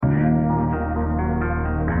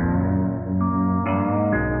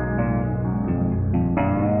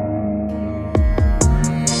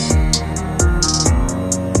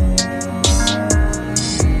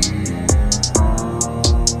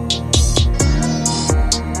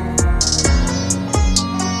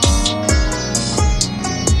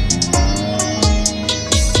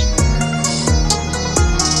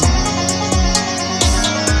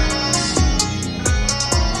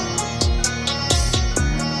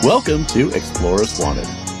Welcome to Explorers Wanted.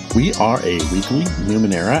 We are a weekly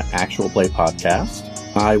Numenera actual play podcast.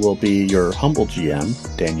 I will be your humble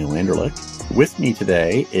GM, Daniel Anderlich. With me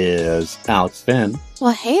today is Alex Finn.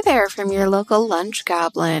 Well, hey there from your local lunch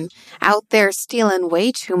goblin, out there stealing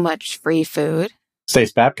way too much free food.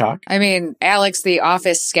 Stace Babcock. I mean, Alex the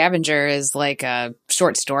Office Scavenger is like a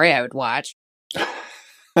short story I would watch. It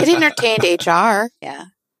entertained HR. Yeah.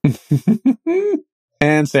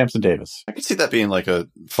 And Samson Davis. I could see that being like a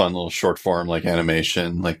fun little short form, like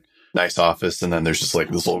animation, like nice office, and then there's just like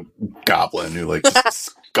this little goblin who like just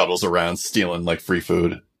scuttles around stealing like free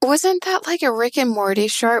food. Wasn't that like a Rick and Morty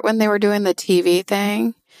short when they were doing the TV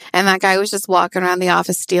thing? And that guy was just walking around the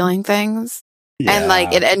office stealing things? Yeah. And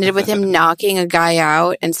like it ended with him knocking a guy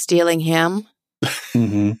out and stealing him?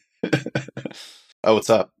 Mm-hmm. Oh, what's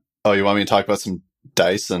up? Oh, you want me to talk about some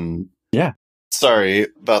dice and... Yeah. Sorry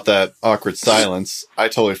about that awkward silence. I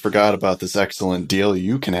totally forgot about this excellent deal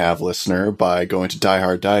you can have, listener, by going to Die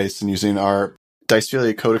Hard Dice and using our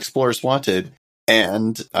Dicephilia code Explorers Wanted.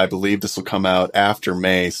 And I believe this will come out after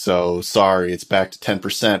May, so sorry, it's back to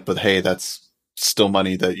 10%, but hey, that's still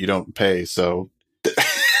money that you don't pay, so...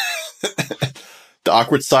 The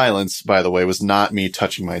awkward silence, by the way, was not me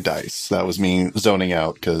touching my dice. That was me zoning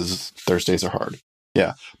out, because Thursdays are hard.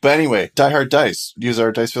 Yeah. But anyway, Die Hard Dice. Use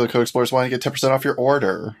our Dicephilia code Explorers Wanted to get 10% off your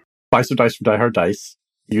order. Buy some dice from Die Hard Dice.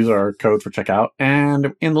 Use our code for checkout.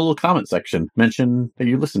 And in the little comment section, mention that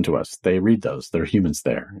you listen to us. They read those. They're humans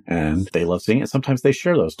there. And they love seeing it. Sometimes they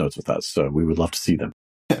share those notes with us. So we would love to see them.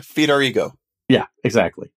 Feed our ego. Yeah,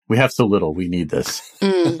 exactly. We have so little. We need this.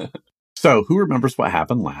 So who remembers what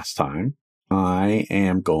happened last time? I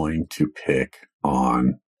am going to pick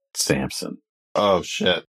on Samson. Oh,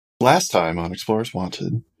 shit. Last time on Explorers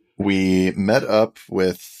Wanted, we met up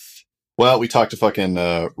with... Well, we talked to fucking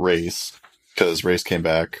Race, because Race came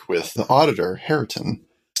back with the auditor, Harriton.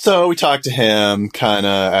 So we talked to him, kind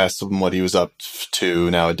of asked him what he was up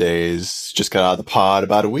to nowadays. Just got out of the pod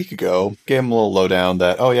about a week ago. Gave him a little lowdown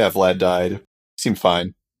that, oh yeah, Vlad died. Seemed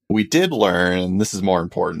fine. We did learn, and this is more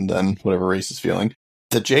important than whatever Race is feeling,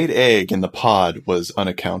 the jade egg in the pod was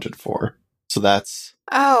unaccounted for. So that's...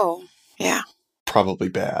 Oh, yeah. Probably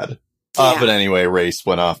bad. Yeah. But anyway, Race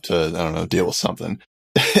went off to, I don't know, deal with something.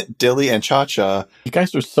 Dilly and Cha-Cha. You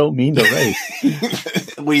guys are so mean to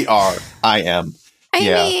Race. We are. I am. I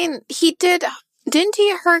mean, he didn't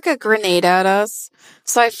he hurk a grenade at us?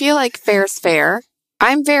 So I feel like fair's fair.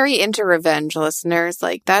 I'm very into revenge, listeners.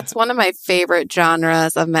 Like, that's one of my favorite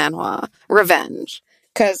genres of manhwa. Revenge.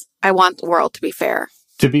 Because I want the world to be fair.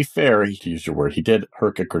 To be fair, to use your word, he did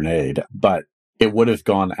hurk a grenade, but it would have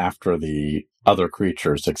gone after the other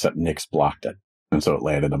creatures, except Nyx blocked it. And so it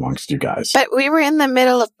landed amongst you guys. But we were in the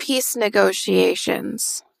middle of peace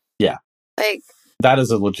negotiations. Yeah. Like, that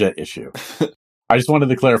is a legit issue. I just wanted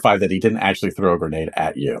to clarify that he didn't actually throw a grenade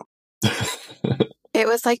at you. it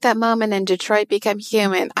was like that moment in Detroit Become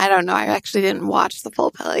Human. I don't know. I actually didn't watch the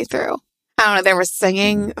full playthrough. I don't know. They were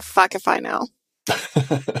singing. Fuck if I know.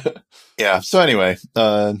 Yeah. So anyway,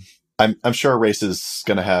 I'm sure Race is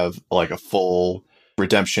going to have like a full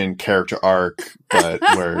redemption character arc, but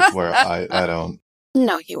where I don't.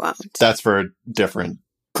 No, you won't. That's for a different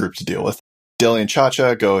group to deal with. Dilly and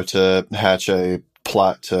Cha-Cha go to hatch a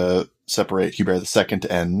plot to separate Hubert II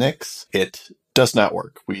and Nyx. It does not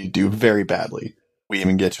work. We do very badly. We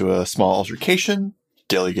even get to a small altercation.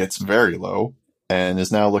 Dilly gets very low and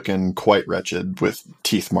is now looking quite wretched with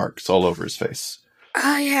teeth marks all over his face.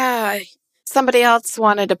 Oh, yeah. Somebody else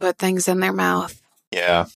wanted to put things in their mouth.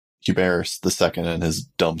 Yeah. Hubert II and his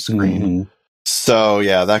dumb scream. Mm-hmm. So,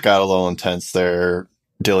 yeah, that got a little intense there.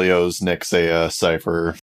 Dilly owes Nyx a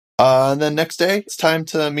cipher. And then next day, it's time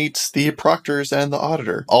to meet the proctors and the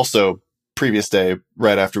auditor. Also, previous day,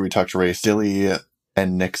 right after we talked to Race, Dilly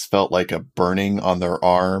and Nyx felt like a burning on their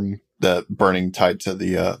arm, the burning tied to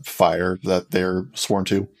the fire that they're sworn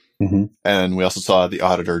to. Mm-hmm. And we also saw the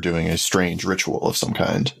auditor doing a strange ritual of some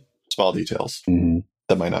kind. Small details. Mm-hmm.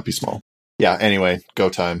 That might not be small. Yeah, anyway, go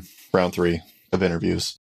time. Round 3 of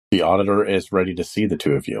interviews. The auditor is ready to see the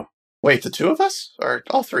two of you. Wait, the two of us? Or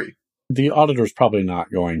all 3? The auditor's probably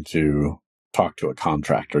not going to talk to a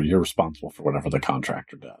contractor. You're responsible for whatever the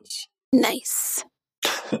contractor does. Nice.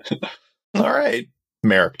 All right.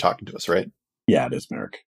 Merrick talking to us, right? Yeah, it is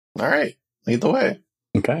Merrick. All right. Lead the way.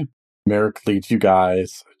 Okay. Merrick leads you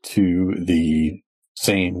guys to the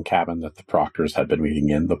same cabin that the proctors had been meeting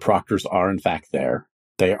in. The proctors are, in fact, there.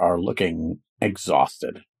 They are looking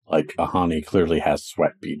exhausted. Like Ahani clearly has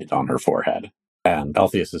sweat beaded on her forehead. And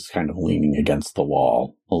Altheus is kind of leaning against the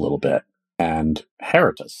wall a little bit. And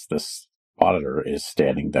Heritus, this auditor, is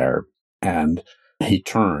standing there. And he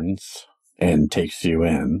turns and takes you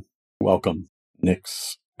in. Welcome,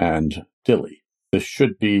 Nyx and Dilly. This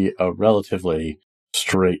should be a relatively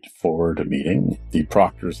straightforward meeting. The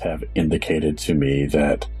proctors have indicated to me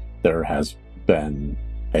that there has been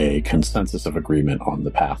a consensus of agreement on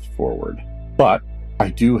the path forward. But I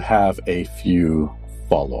do have a few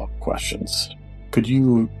follow-up questions. Could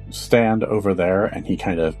you stand over there? And he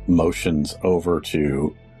kind of motions over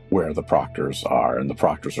to where the proctors are, and the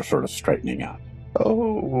proctors are sort of straightening up.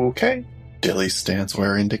 Oh, okay. Dilly stands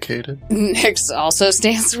where indicated. Nyx also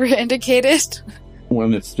stands where indicated.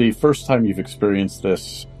 When it's the first time you've experienced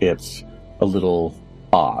this, it's a little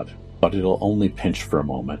odd, but it'll only pinch for a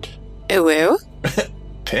moment. Ooh.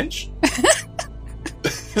 Pinch?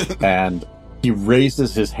 And he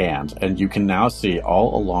raises his hand, and you can now see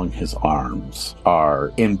all along his arms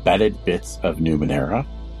are embedded bits of Numenera,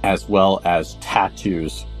 as well as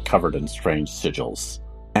tattoos covered in strange sigils.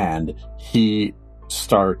 And he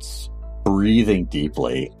starts breathing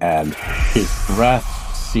deeply, and his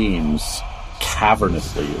breath seems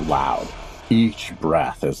cavernously loud. Each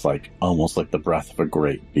breath is almost like the breath of a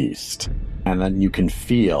great beast. And then you can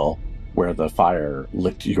feel where the fire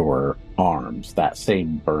licked your arms, that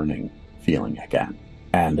same burning feeling again.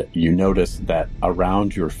 And you notice that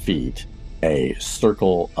around your feet, a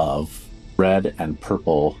circle of red and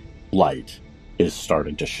purple light is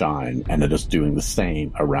starting to shine, and it is doing the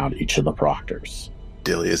same around each of the proctors.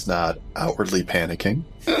 Dilly is not outwardly panicking.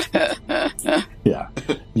 Yeah.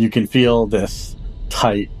 You can feel this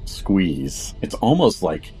tight squeeze. It's almost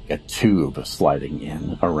like a tube sliding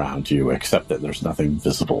in around you, except that there's nothing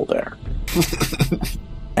visible there.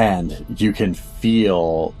 And you can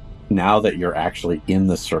feel, now that you're actually in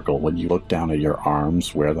the circle, when you look down at your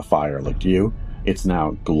arms where the fire licked you, it's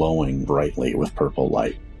now glowing brightly with purple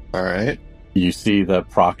light. All right. You see the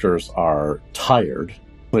proctors are tired,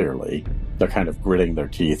 clearly. They're kind of gritting their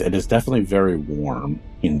teeth. It is definitely very warm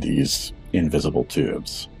in these invisible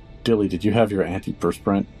tubes. Dilly, did you have your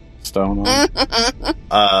antiperspirant stone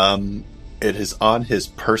on? It is on his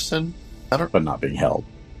person. But not being held.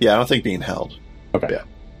 Yeah, I don't think being held. Okay. Yeah.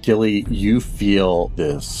 Dilly, you feel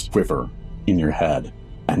this quiver in your head,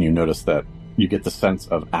 and you notice that you get the sense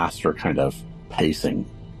of Aster kind of pacing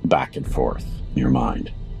back and forth in your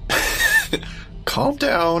mind. Calm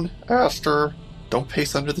down, Aster. Don't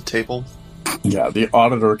pace under the table. Yeah, the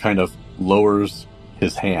auditor kind of lowers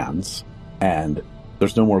his hands, and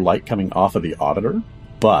there's no more light coming off of the auditor,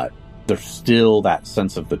 but there's still that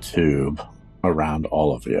sense of the tube around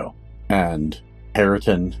all of you. And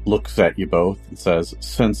Harriton looks at you both and says,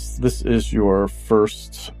 since this is your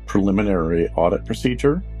first preliminary audit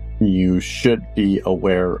procedure, you should be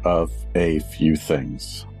aware of a few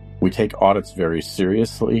things. We take audits very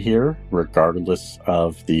seriously here, regardless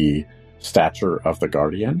of the stature of the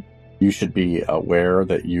Guardian. You should be aware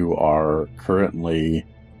that you are currently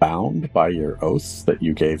bound by your oaths that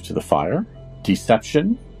you gave to the fire.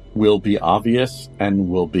 Deception will be obvious and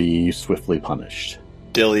will be swiftly punished.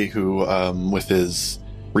 Dilly, who, with his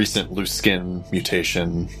recent loose skin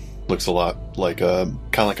mutation, looks a lot like kind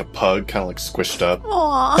of like a pug, kind of like squished up.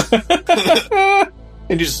 Aww.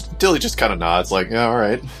 And Dilly just kind of nods, like, yeah, all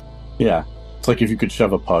right. Yeah. It's like if you could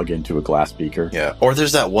shove a pug into a glass beaker. Yeah. Or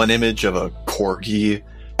there's that one image of a corgi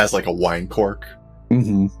as like a wine cork.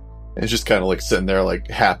 Mm-hmm. It's just kind of like sitting there, like,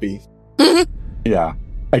 happy. Yeah.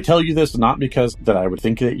 I tell you this not because that I would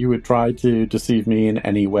think that you would try to deceive me in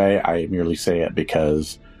any way. I merely say it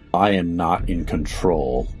because I am not in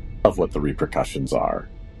control of what the repercussions are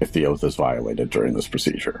if the oath is violated during this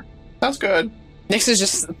procedure. Sounds good. Nyx is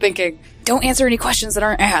just thinking, don't answer any questions that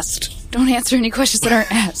aren't asked. Don't answer any questions that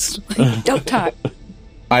aren't asked. Like, don't talk.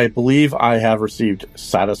 I believe I have received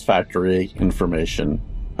satisfactory information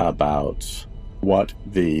about what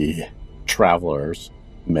the travelers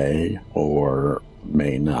may or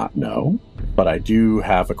may not know. But I do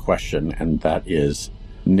have a question, and that is,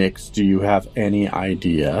 Nyx, do you have any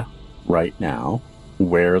idea right now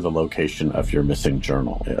where the location of your missing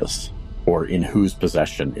journal is? Or in whose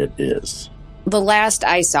possession it is? The last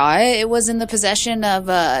I saw it, it was in the possession of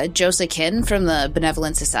Josekin from the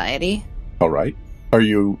Benevolent Society. All right. Are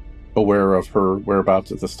you aware of her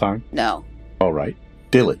whereabouts at this time? No. All right.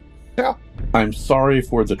 Dilly. Yeah. I'm sorry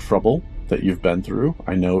for the trouble that you've been through.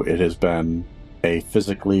 I know it has been a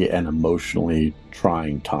physically and emotionally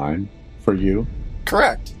trying time for you.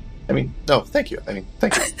 Correct. I mean, no, thank you.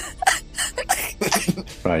 Thank you.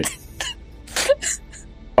 Right.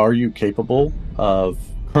 Are you capable of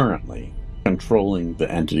currently controlling the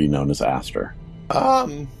entity known as Aster?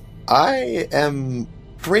 I am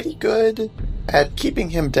pretty good at keeping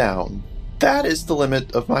him down. That is the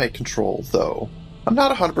limit of my control, though. I'm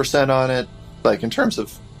not 100% on it. Like, in terms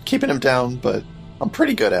of keeping him down, but I'm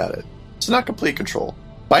pretty good at it. It's not complete control.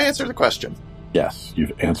 But I answered the question. Yes,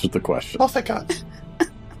 you've answered the question. Oh, thank God.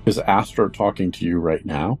 Is Aster talking to you right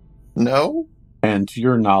now? No? And to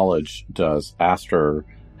your knowledge, does Aster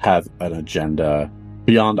have an agenda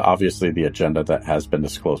beyond, obviously, the agenda that has been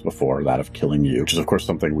disclosed before, that of killing you, which is, of course,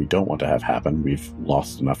 something we don't want to have happen. We've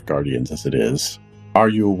lost enough Guardians as it is. Are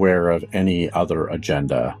you aware of any other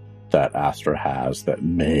agenda that Aster has that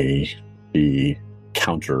may be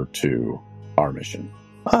counter to our mission?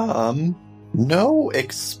 No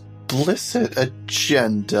explicit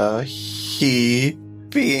agenda. He,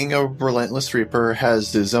 being a Relentless Reaper,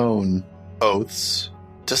 has his own oaths.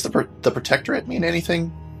 Does the Protectorate mean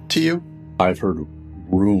anything to you? I've heard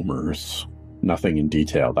rumors. Nothing in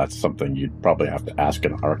detail. That's something you'd probably have to ask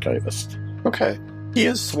an archivist. Okay. He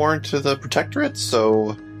is sworn to the Protectorate,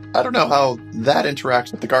 so I don't know how that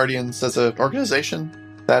interacts with the Guardians as an organization.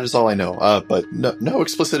 That is all I know. But no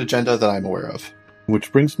explicit agenda that I'm aware of.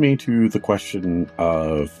 Which brings me to the question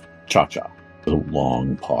of Cha-Cha. A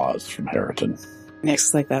long pause from Harriton.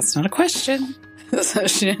 Nick's like, that's not a question. So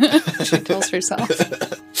she tells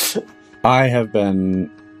herself. I have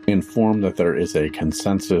been informed that there is a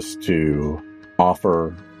consensus to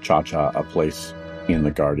offer Cha-Cha a place in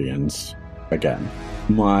the Guardians again.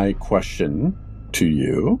 My question to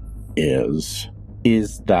you is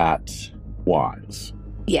that wise?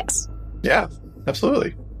 Yes. Yeah,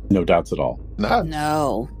 absolutely. No doubts at all.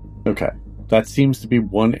 No. Okay. That seems to be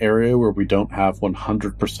one area where we don't have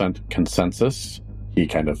 100% consensus. He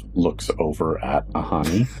kind of looks over at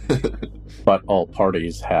Ahani. But all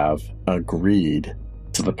parties have agreed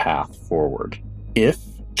to the path forward. If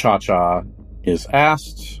Cha-Cha is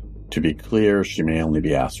asked, to be clear, she may only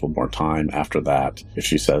be asked one more time after that. If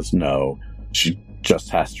she says no, she just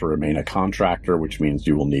has to remain a contractor, which means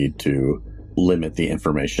you will need to limit the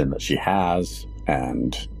information that she has,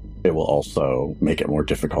 and it will also make it more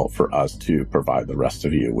difficult for us to provide the rest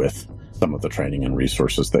of you with some of the training and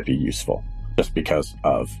resources that be useful, just because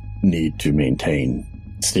of need to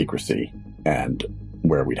maintain secrecy and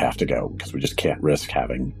where we'd have to go, because we just can't risk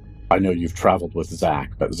having... I know you've traveled with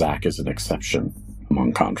Zach, but Zach is an exception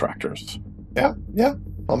among contractors. Yeah,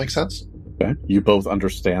 all makes sense. Okay. You both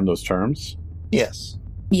understand those terms? Yes.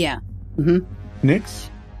 Yeah. Mm-hmm. Nix,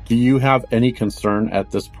 do you have any concern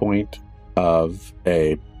at this point of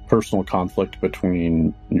a personal conflict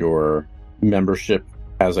between your membership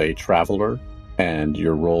as a traveler and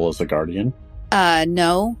your role as a guardian?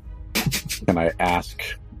 No. Can I ask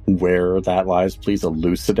where that lies? Please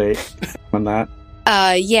elucidate on that.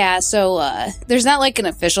 Yeah, so, there's not like an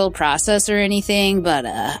official process or anything, but,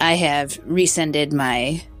 I have rescinded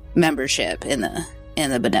my membership in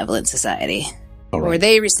the Benevolent Society. All right. Or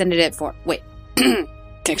they rescinded it for... Wait.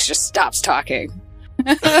 Dix just stops talking.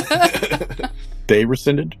 They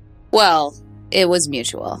rescinded? Well, it was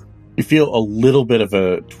mutual. You feel a little bit of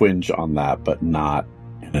a twinge on that, but not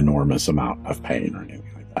an enormous amount of pain or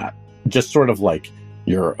anything like that. Just sort of like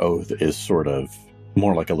your oath is sort of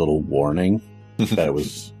more like a little warning that it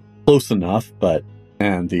was close enough, but...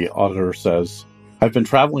 And the auditor says, I've been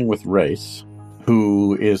traveling with Race,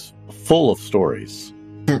 who is full of stories.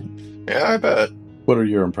 Yeah, I bet. What are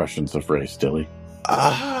your impressions of Race, Dilly?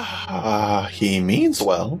 He means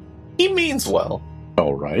well. He means well.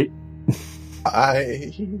 All right.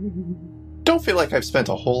 I don't feel like I've spent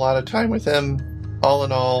a whole lot of time with him. All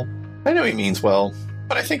in all, I know he means well,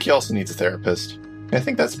 but I think he also needs a therapist. I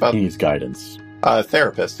think that's about... He needs guidance. A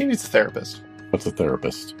therapist. He needs a therapist. What's a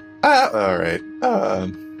therapist? All right.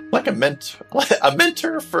 Like a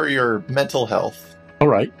mentor for your mental health. All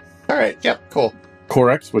right. All right. Yep. Cool.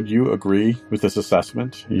 Corex, would you agree with this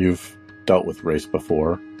assessment? You've dealt with Race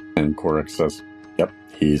before, and Corex says, yep,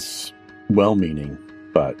 he's well-meaning,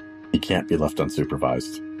 but he can't be left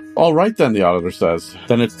unsupervised. All right, then, the auditor says.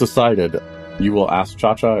 Then it's decided. You will ask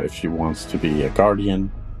Cha-Cha if she wants to be a guardian.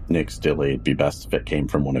 Nix, Dilly, it'd be best if it came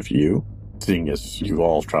from one of you, seeing as you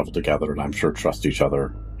all traveled together and I'm sure trust each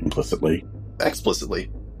other implicitly. Explicitly.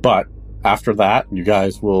 But after that, you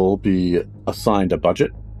guys will be assigned a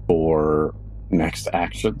budget for next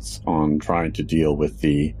actions on trying to deal with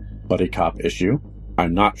the buddy cop issue.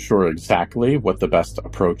 I'm not sure exactly what the best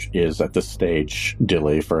approach is at this stage,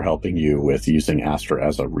 Dilly, for helping you with using Aster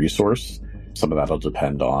as a resource. Some of that will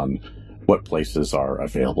depend on what places are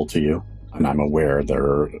available to you. And I'm aware there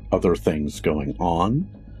are other things going on.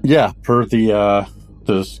 Yeah, per the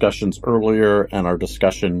discussions earlier and our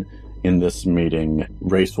discussion in this meeting,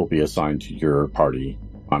 Race will be assigned to your party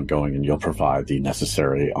ongoing, and you'll provide the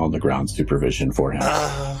necessary on-the-ground supervision for him.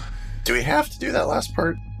 Do we have to do that last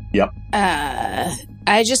part? Yep.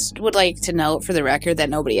 I just would like to note for the record that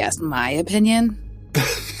nobody asked my opinion.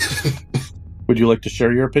 Would you like to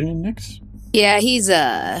share your opinion, Nix? Yeah, he's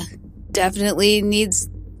definitely needs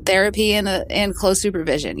therapy and close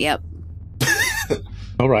supervision. Yep.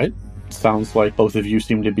 All right. Sounds like both of you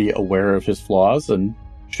seem to be aware of his flaws and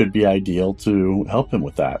should be ideal to help him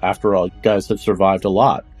with that. After all, you guys have survived a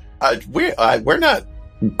lot. We're not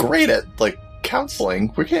great at,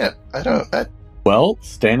 counseling. We can't. Well,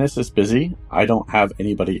 Stannis is busy. I don't have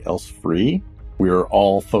anybody else free. We're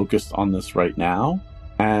all focused on this right now.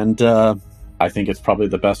 And I think it's probably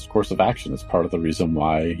the best course of action. It's part of the reason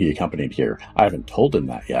why he accompanied here. I haven't told him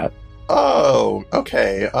that yet. Oh,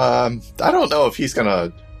 okay. I don't know if he's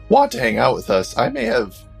gonna want to hang out with us. I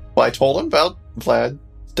told him about Vlad's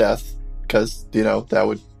death, because, that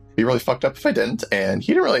would be really fucked up if I didn't, and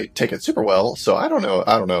he didn't really take it super well, so I don't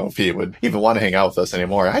know if he would even want to hang out with us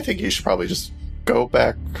anymore. I think he should probably just go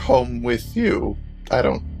back home with you.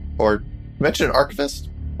 Or mention an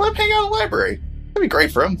archivist? Let him hang out in the library. That'd be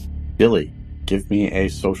great for him. Billy, give me a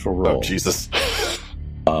social roll. Oh, Jesus.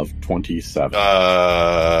 Of 27.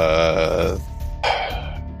 I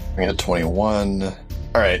got 21. All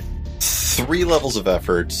right. 3 levels of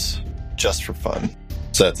effort just for fun.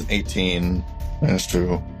 So that's an 18 minus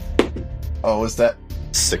 2. Oh, is that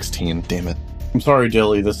 16? Damn it. I'm sorry,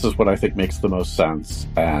 Dilly. This is what I think makes the most sense.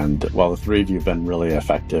 And while the 3 of you have been really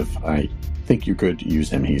effective, I think you could use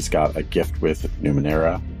him. He's got a gift with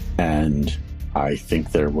Numenera, and I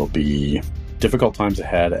think there will be difficult times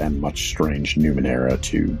ahead and much strange Numenera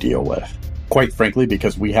to deal with. Quite frankly,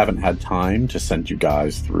 because we haven't had time to send you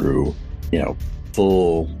guys through,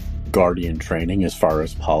 full Guardian training as far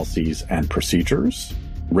as policies and procedures.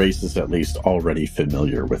 Race is at least already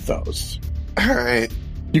familiar with those. All right.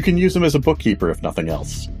 You can use him as a bookkeeper if nothing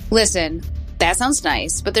else. Listen, that sounds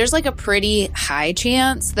nice, but there's a pretty high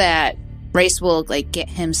chance that Race will get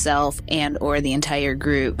himself and or the entire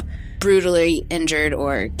group brutally injured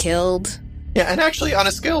or killed. Yeah, and actually on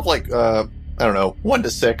a scale of 1 to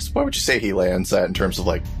 6, what would you say he lands at in terms of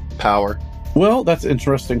power? Well, that's an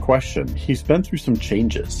interesting question. He's been through some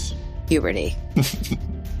changes. Puberty.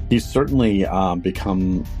 He's certainly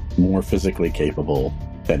become more physically capable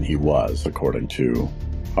than he was, according to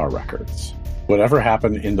our records. Whatever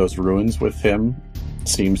happened in those ruins with him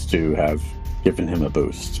seems to have given him a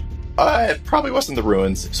boost. It probably wasn't the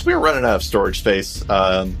ruins. So we were running out of storage space.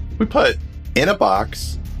 We put in a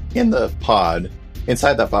box, in the pod,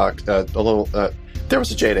 inside that box, there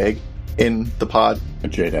was a jade egg in the pod. A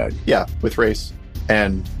jade egg? Yeah, with Race.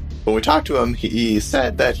 And when we talked to him, he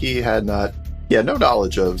said that he had no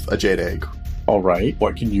knowledge of a jade egg. All right.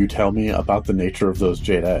 What can you tell me about the nature of those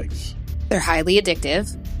jade eggs? They're highly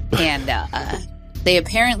addictive, and they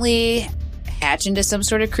apparently hatch into some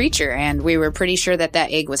sort of creature, and we were pretty sure that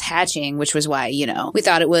egg was hatching, which was why, we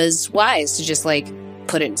thought it was wise to just,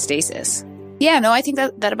 put it in stasis. Yeah, no, I think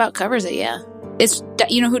that about covers it, yeah. It's,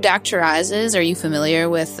 who Dr. Oz is? Are you familiar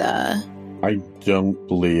with, I don't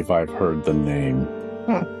believe I've heard the name.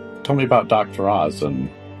 Tell me about Dr. Oz and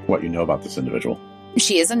what you know about this individual.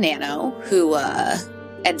 She is a nano who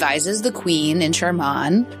advises the queen in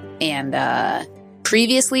Charman, and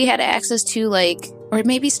previously had access to, or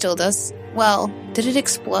maybe still does. Well, did it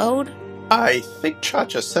explode? I think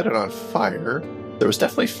Cha-Cha set it on fire. There was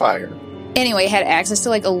definitely fire. Anyway, had access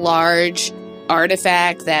to, a large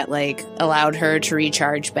artifact that, allowed her to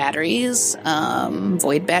recharge batteries,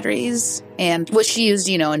 void batteries, and which she used,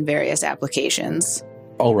 in various applications.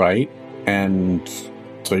 All right. And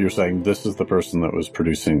so you're saying this is the person that was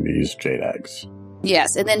producing these jade eggs?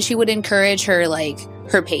 Yes, and then she would encourage her,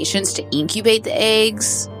 her patients to incubate the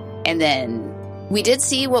eggs, and then we did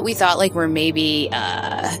see what we thought, were maybe,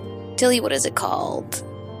 Tilly, what is it called?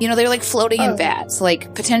 They're, floating in vats,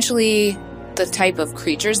 potentially the type of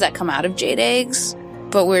creatures that come out of jade eggs,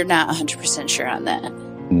 but we're not 100% sure on that.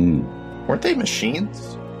 Weren't they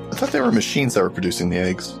machines? I thought they were machines that were producing the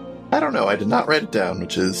eggs. I don't know, I did not write it down,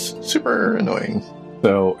 which is super annoying.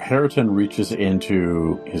 So Harriton reaches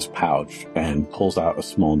into his pouch and pulls out a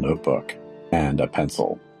small notebook and a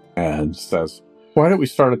pencil and says, why don't we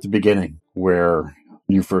start at the beginning where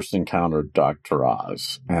you first encountered Dr.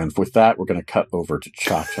 Oz? And with that, we're going to cut over to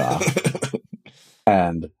Cha-Cha.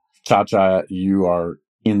 And Cha-Cha, you are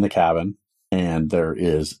in the cabin and there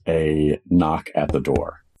is a knock at the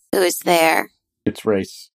door. Who's there? It's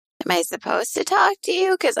Race. Am I supposed to talk to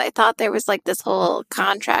you? Because I thought there was this whole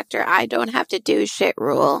contractor I don't have to do shit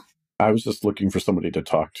rule. I was just looking for somebody to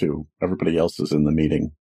talk to. Everybody else is in the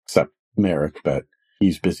meeting, except Merrick, but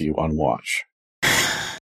he's busy on watch.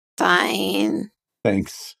 Fine.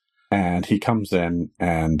 Thanks. And he comes in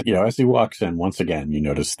and, as he walks in, once again, you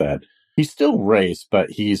notice that he's still Race,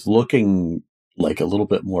 but he's looking a little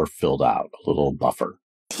bit more filled out, a little buffer.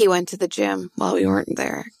 He went to the gym while we weren't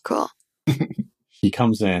there. Cool. He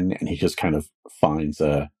comes in and he just kind of finds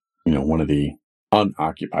one of the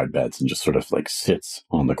unoccupied beds and just sort of like sits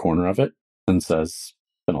on the corner of it and says,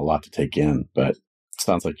 been a lot to take in, but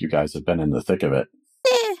sounds like you guys have been in the thick of it.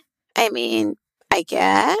 I mean, I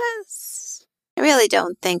guess. I really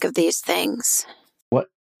don't think of these things.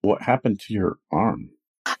 What happened to your arm?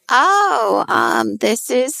 Oh, this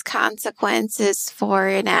is consequences for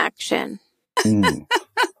inaction.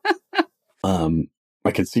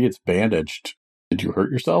 I can see it's bandaged. Did you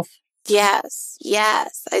hurt yourself? Yes.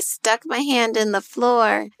 I stuck my hand in the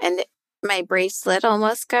floor and my bracelet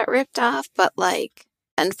almost got ripped off, but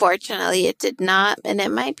unfortunately it did not. And it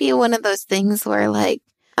might be one of those things where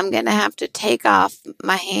I'm going to have to take off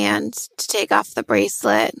my hand to take off the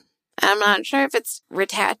bracelet. I'm not sure if it's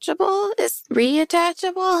reattachable. Is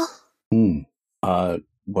reattachable?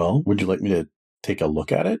 Well, would you like me to take a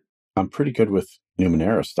look at it? I'm pretty good with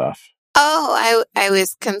Numenera stuff. Oh, I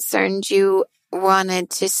was concerned you wanted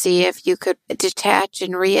to see if you could detach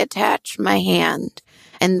and reattach my hand.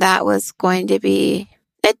 And that was going to be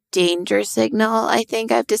a danger signal, I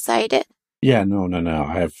think I've decided. Yeah, no.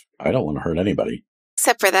 I don't want to hurt anybody.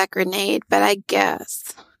 Except for that grenade, but I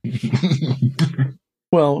guess.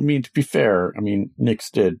 Well, I mean, to be fair,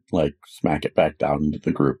 Nyx did, smack it back down into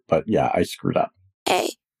the group. But yeah, I screwed up. Hey,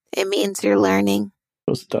 it means you're learning.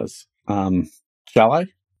 I suppose it does. Shall I?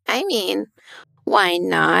 I mean, why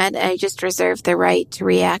not? I just reserve the right to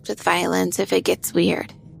react with violence if it gets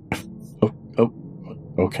weird.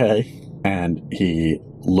 Okay. And he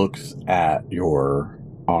looks at your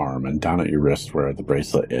arm and down at your wrist where the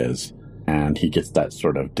bracelet is, and he gets that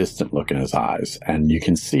sort of distant look in his eyes. And you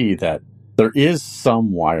can see that there is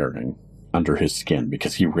some wiring under his skin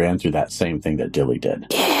because he ran through that same thing that Dilly did.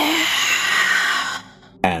 Yeah.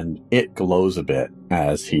 And it glows a bit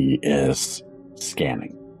as he is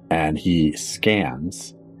scanning. And he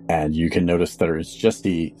scans, and you can notice there is just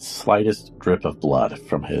the slightest drip of blood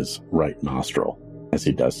from his right nostril as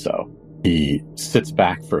he does so. He sits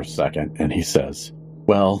back for a second, and he says,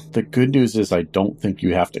 well, the good news is I don't think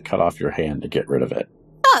you have to cut off your hand to get rid of it.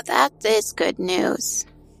 Oh, that is good news.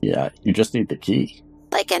 Yeah, you just need the key.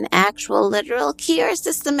 Like an actual literal key, or is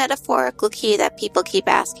this the metaphorical key that people keep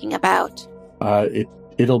asking about?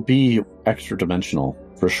 It'll be extra dimensional,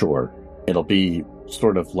 for sure. It'll be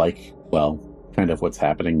sort of kind of what's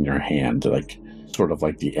happening in your hand, sort of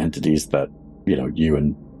like the entities that, you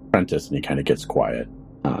and Prentice, and he kind of gets quiet,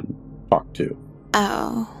 talk to.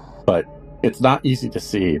 Oh. But it's not easy to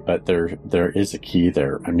see, but there is a key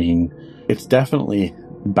there. It's definitely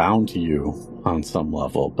bound to you on some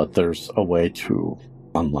level, but there's a way to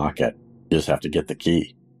unlock it. You just have to get the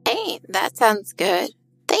key. Hey, that sounds good.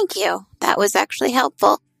 Thank you. That was actually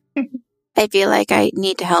helpful. I feel like I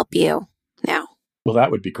need to help you now. Well,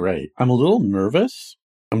 that would be great. I'm a little nervous.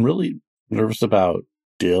 I'm really nervous about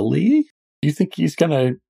Dilly. Do you think he's going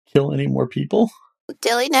to kill any more people?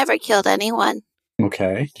 Dilly never killed anyone.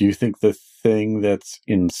 Okay. Do you think the thing that's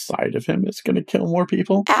inside of him is going to kill more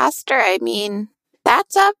people? Aster,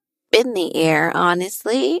 that's up in the air,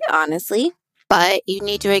 honestly. But you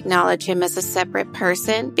need to acknowledge him as a separate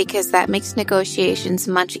person because that makes negotiations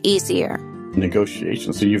much easier.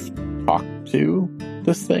 Negotiations? So you've talked to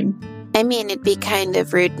this thing? It'd be kind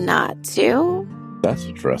of rude not to. That's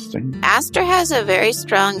interesting. Aster has a very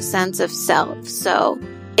strong sense of self, so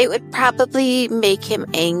it would probably make him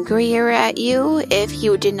angrier at you if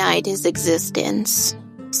you denied his existence.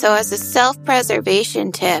 So as a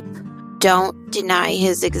self-preservation tip, don't deny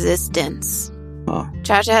his existence. Huh.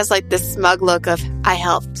 Chacha has this smug look of, I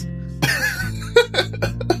helped.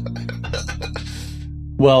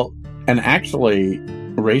 Well, and actually,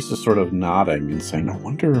 Race is sort of nodding and saying, I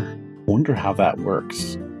wonder how that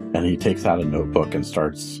works. And he takes out a notebook and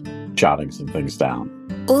starts jotting some things down.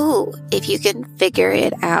 Ooh, if you can figure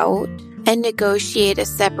it out and negotiate a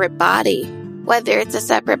separate body, whether it's a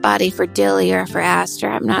separate body for Dilly or for Aster,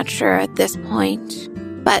 I'm not sure at this point.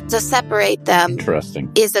 But to separate them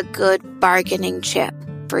is a good bargaining chip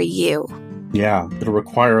for you. Yeah, it'll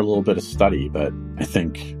require a little bit of study, but I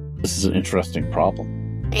think this is an interesting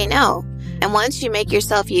problem. I know. And once you make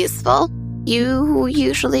yourself useful, you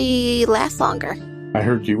usually last longer. I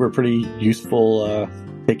heard you were pretty useful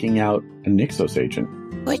taking out a Nixos agent.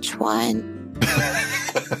 Which one?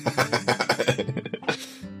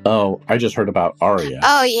 Oh, I just heard about Arya.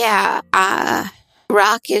 Oh, yeah.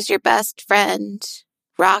 Rock is your best friend.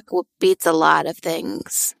 Rock beats a lot of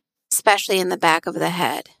things, especially in the back of the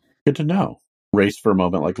head. Good to know. Race for a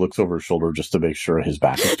moment, looks over his shoulder just to make sure his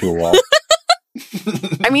back is to a wall.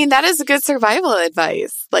 That is good survival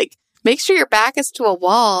advice. Make sure your back is to a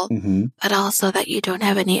wall, Mm-hmm. but also that you don't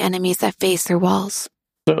have any enemies that face their walls.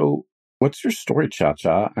 So, what's your story,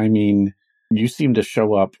 Cha-Cha? I mean, you seem to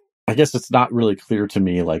show up. I guess it's not really clear to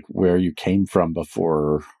me, like, where you came from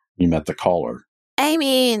before you met the caller. I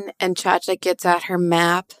mean, and Cha-Cha gets out her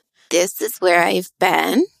map. This is where I've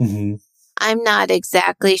been. Mm-hmm. I'm not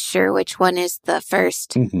exactly sure which one is the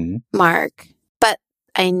first Mm-hmm. mark, but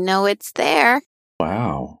I know it's there.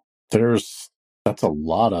 Wow. That's a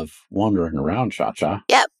lot of wandering around, Cha-Cha.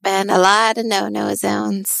 Yep, and a lot of no-no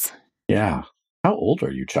zones. Yeah. How old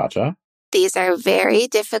are you, Cha-Cha? These are very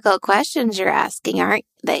difficult questions you're asking, aren't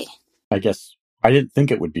they? I guess I didn't think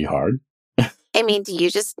it would be hard. I mean, do you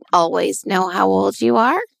just always know how old you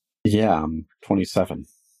are? Yeah, I'm 27.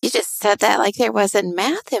 You just said that like there wasn't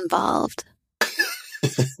math involved.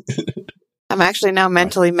 I'm actually now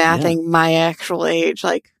mentally mathing my actual age.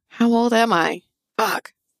 Like, how old am I?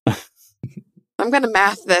 Fuck. I'm going to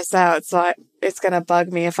math this out, so it's going to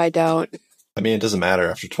bug me if I don't. I mean, it doesn't matter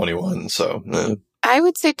after 21, so... I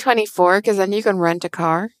would say 24, because then you can rent a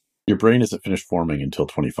car. Your brain isn't finished forming until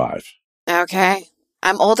 25. Okay.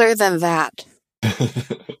 I'm older than that.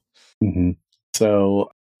 Mm-hmm. So,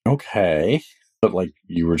 okay. But, like,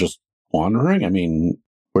 you were just wandering? I mean,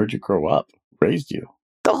 where'd you grow up? Raised you?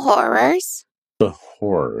 The horrors? The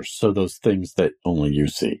horrors. So those things that only you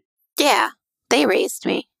see. Yeah, they raised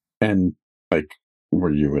me. And, like,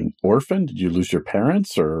 were you an orphan? Did you lose your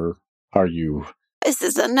parents? Or are you... This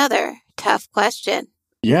is another tough question.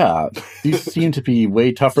 Yeah, these seem to be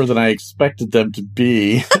way tougher than I expected them to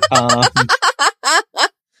be.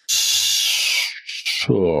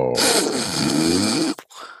 So,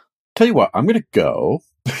 tell you what, I'm going to go.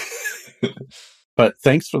 But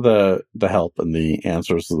thanks for the help and the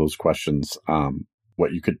answers to those questions.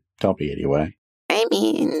 What you could tell me anyway. I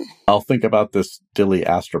mean, I'll think about this Dilly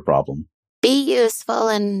Astra problem. be useful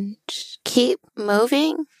and keep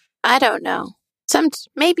moving? I don't know.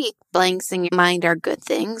 Maybe blanks in your mind are good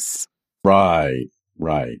things. Right.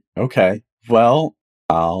 Okay. Well,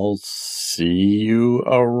 I'll see you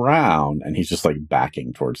around. And he's just like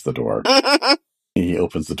backing towards the door. He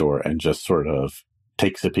opens the door and just sort of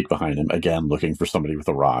takes a peek behind him, again looking for somebody with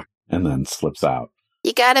a rock, and then slips out.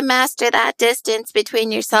 You gotta master that distance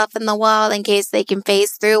between yourself and the wall in case they can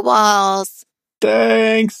phase through walls.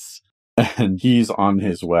 Thanks! And he's on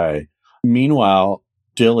his way. Meanwhile,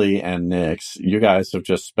 Dilly and Nyx, you guys have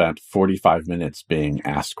just spent 45 minutes being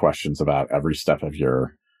asked questions about every step of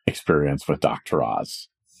your experience with Dr. Oz.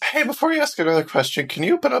 Hey, before you ask another question, can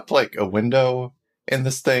you open up, like, a window in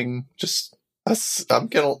this thing? It's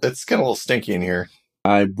getting a little stinky in here.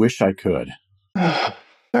 I wish I could. All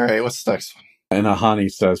right, what's the next one? And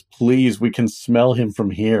Ahani says, please, we can smell him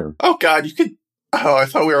from here. Oh, God, you could... Oh, I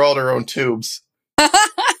thought we were all in our own tubes.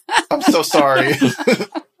 I'm so sorry.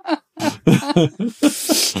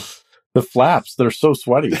 The flaps, they're so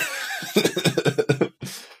sweaty.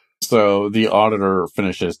 So the auditor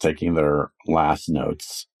finishes taking their last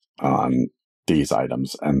notes on these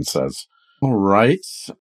items and says, all right,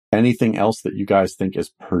 anything else that you guys think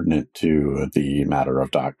is pertinent to the matter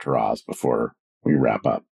of Dr. Oz before we wrap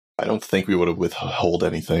up? I don't think we would have withheld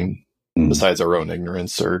anything besides our own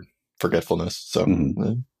ignorance or forgetfulness. So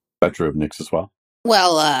That drove Nyx as well.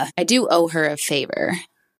 Well, I do owe her a favor.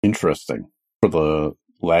 Interesting. For the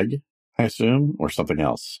leg, I assume, or something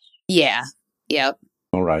else? Yeah. Yep.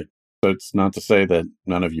 All right. So it's not to say that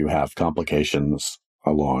none of you have complications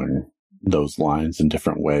along those lines in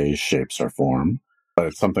different ways, shapes, or form, but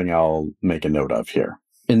it's something I'll make a note of here.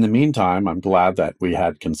 In the meantime, I'm glad that we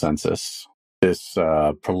had consensus. This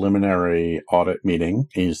preliminary audit meeting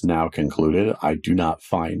is now concluded. I do not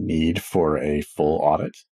find need for a full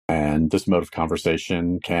audit, and this mode of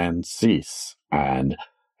conversation can cease. And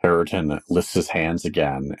Harriton lifts his hands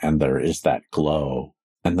again, and there is that glow.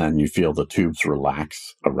 And then you feel the tubes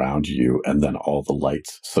relax around you, and then all the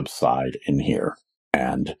lights subside in here.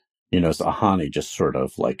 And you notice Ahani just sort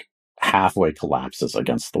of like halfway collapses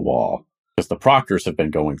against the wall, because the proctors have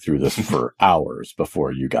been going through this for hours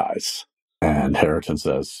before you guys. And Harriton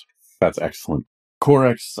says, that's excellent.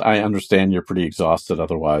 Corex, I understand you're pretty exhausted.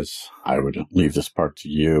 Otherwise, I would leave this part to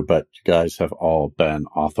you. But you guys have all been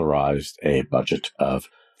authorized a budget of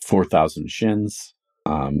 4,000 shins.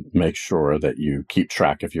 Make sure that you keep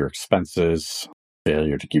track of your expenses.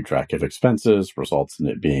 Failure to keep track of expenses results in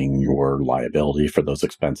it being your liability for those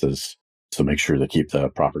expenses. So make sure to keep the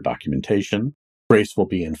proper documentation. Grace will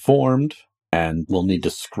be informed and will need to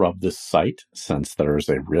scrub this site since there is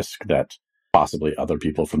a risk that possibly other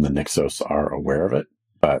people from the Nixos are aware of it.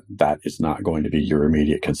 But that is not going to be your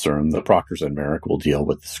immediate concern. The Proctors and Merrick will deal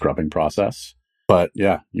with the scrubbing process. But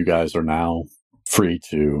yeah, you guys are now free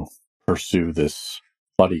to pursue this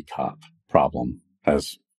buddy cop problem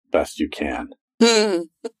as best you can.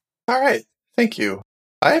 All right. Thank you.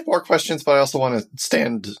 I have more questions, but I also want to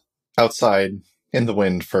stand outside in the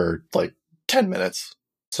wind for 10 minutes.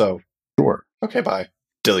 So, Sure. okay, bye.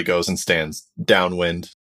 Dilly goes and stands downwind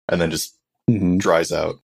and then just dries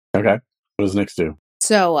out. Okay. What does Nyx do?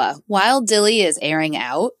 So while Dilly is airing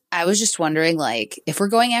out, I was just wondering, if we're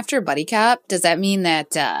going after a buddy cop, does that mean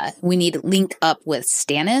that we need to link up with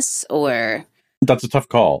Stannis, or? That's a tough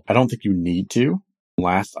call. I don't think you need to.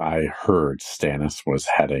 Last I heard, Stannis was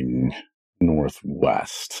heading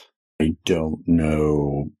northwest. I don't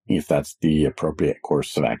know if that's the appropriate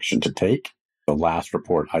course of action to take. The last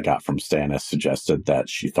report I got from Stannis suggested that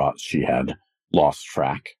she thought she had lost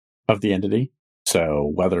track of the entity.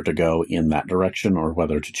 So whether to go in that direction or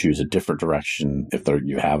whether to choose a different direction, if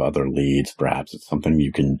you have other leads, perhaps it's something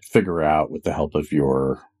you can figure out with the help of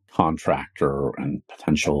your contractor and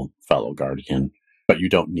potential fellow guardian. But you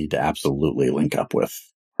don't need to absolutely link up with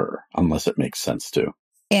her unless it makes sense to.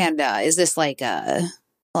 And is this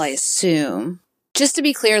I assume, just to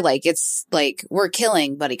be clear, it's we're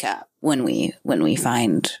killing buddy cop when we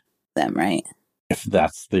find them, right? If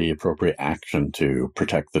that's the appropriate action to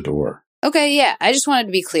protect the door. Okay, yeah. I just wanted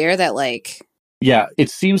to be clear that Yeah,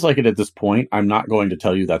 it seems like it at this point. I'm not going to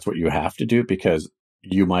tell you that's what you have to do because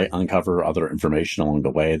you might uncover other information along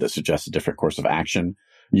the way that suggests a different course of action.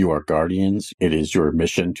 You are guardians. It is your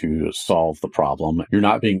mission to solve the problem. You're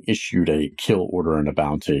not being issued a kill order and a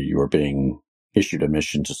bounty. You are being issued a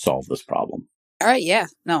mission to solve this problem. All right, yeah.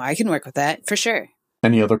 No, I can work with that for sure.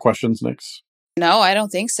 Any other questions, Nyx? No, I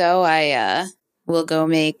don't think so. I will go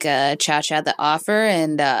make Cha-Cha the offer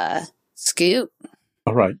and scoot.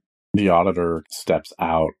 All right. The auditor steps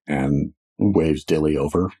out and waves Dilly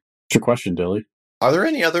over. What's your question, Dilly? Are there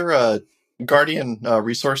any other guardian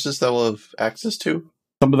resources that we'll have access to?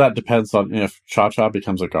 Some of that depends on if Cha-Cha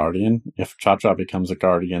becomes a guardian. If Cha-Cha becomes a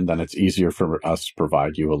guardian, then it's easier for us to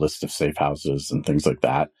provide you a list of safe houses and things like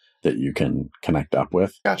that you can connect up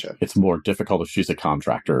with. Gotcha. It's more difficult if she's a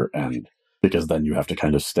contractor, and because then you have to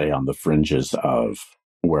kind of stay on the fringes of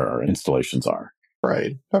where our installations are.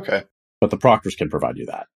 Right. Okay. But the proctors can provide you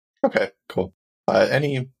that. Okay, cool.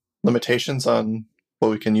 Any limitations on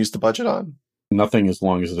what we can use the budget on? Nothing as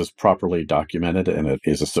long as it is properly documented and it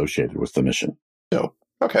is associated with the mission. No.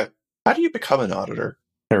 Okay. How do you become an auditor?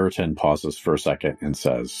 Periton pauses for a second and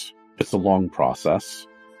says, it's a long process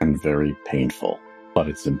and very painful, but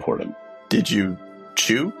it's important. Did you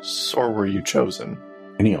choose or were you chosen?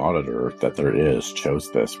 Any auditor that there is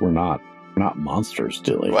chose this. We're not monsters,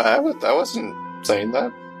 Dilly. Well, I wasn't saying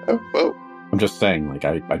that. Oh, whoa. I'm just saying,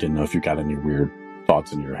 I didn't know if you got any weird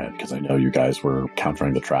thoughts in your head, because I know you guys were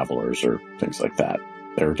countering the travelers or things like that.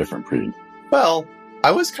 They're a different breed. Well,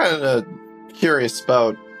 I was kind of curious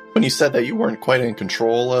about when you said that you weren't quite in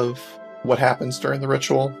control of what happens during the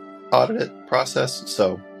ritual audit process,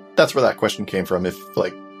 so that's where that question came from. If,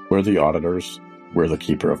 We're the auditors, we're the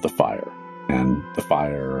keeper of the fire, and the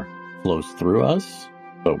fire flows through us,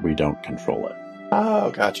 but we don't control it.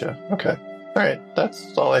 Oh, gotcha. Okay. All right,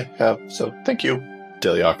 that's all I have, so thank you.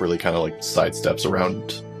 Dilly awkwardly kind of sidesteps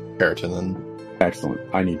around Periton and... Excellent.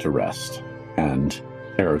 I need to rest. And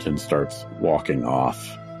Periton starts walking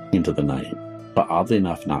off into the night, but oddly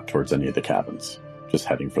enough, not towards any of the cabins, just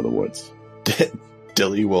heading for the woods.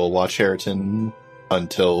 Dilly will watch Periton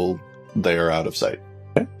until they are out of sight.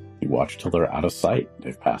 Okay. You watch till they're out of sight.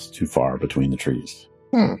 They've passed too far between the trees.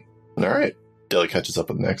 All right. Dilly catches up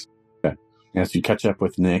with Nyx. As you catch up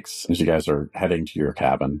with Nyx, as you guys are heading to your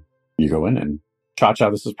cabin, you go in and Cha-Cha,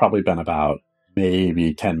 this has probably been about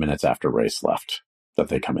maybe 10 minutes after Race left that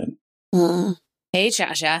they come in. Hey,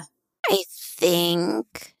 Cha-Cha. I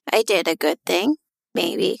think I did a good thing.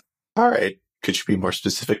 Maybe. All right. Could you be more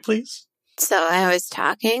specific, please? So I was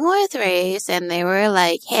talking with Race and they were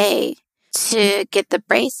like, hey, to get the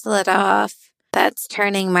bracelet off that's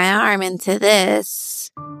turning my arm into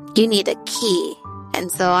this, you need a key. And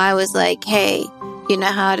so I was like, hey, you know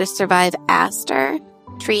how to survive Aster?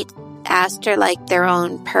 Treat Aster like their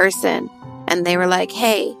own person. And they were like,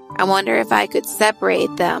 hey, I wonder if I could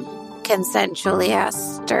separate them consensually,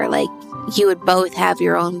 Aster. You would both have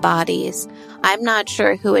your own bodies. I'm not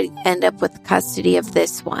sure who would end up with custody of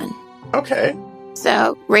this one. Okay.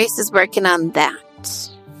 So Race is working on that.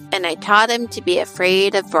 And I taught him to be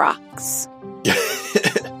afraid of rocks.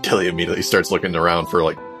 Tilly immediately starts looking around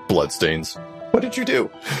for bloodstains. What did you do?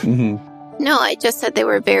 Mm-hmm. No, I just said they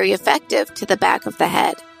were very effective to the back of the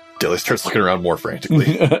head. Dilly starts looking around more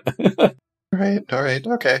frantically. All right,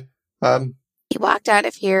 okay. He walked out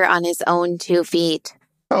of here on his own 2 feet.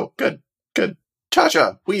 Oh, good.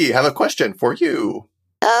 Cha-Cha, we have a question for you.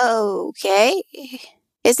 Okay.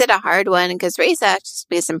 Is it a hard one? Because Race asked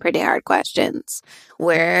me some pretty hard questions.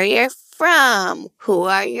 Where are you from? Who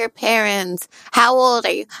are your parents? How old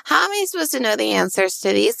are you? How am I supposed to know the answers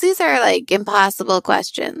to these? These are like impossible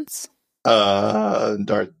questions.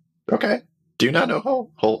 Okay. Do you not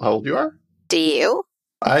know how old you are? Do you?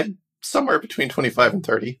 I'm somewhere between 25 and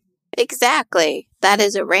 30. Exactly. That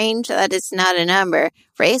is a range. That is not a number.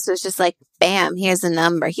 Race was just like, bam, here's a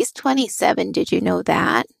number. He's 27. Did you know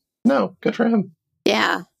that? No, good for him.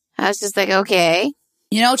 Yeah. I was just like, okay.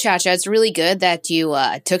 You know, Cha-Cha, it's really good that you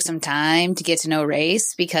took some time to get to know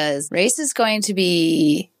Race, because Race is going to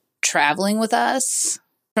be traveling with us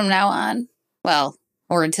from now on. Well,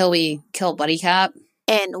 or until we kill Buddy Cop.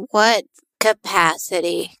 In what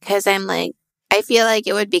capacity? Because I'm like, I feel like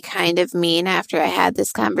it would be kind of mean after I had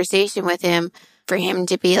this conversation with him for him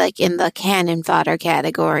to be like in the cannon fodder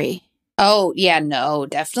category. Oh, yeah, no.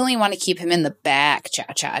 Definitely want to keep him in the back,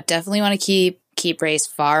 Cha-Cha. Definitely want to keep Race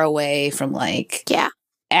far away from, like,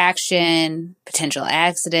 action, potential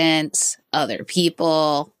accidents, other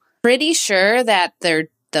people. Pretty sure that the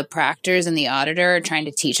proctors and the auditor are trying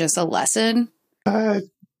to teach us a lesson. He's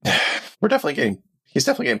definitely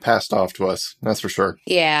getting passed off to us. That's for sure.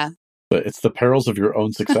 Yeah. But it's the perils of your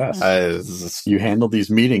own success. You handle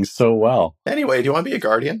these meetings so well. Anyway, do you want to be a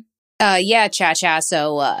guardian? Yeah, Cha-Cha.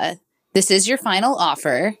 So, this is your final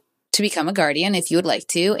offer to become a guardian if you would like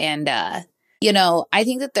to. And, I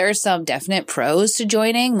think that there are some definite pros to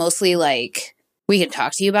joining. Mostly, like, we can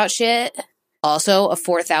talk to you about shit. Also, a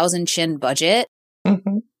 4,000 chin budget.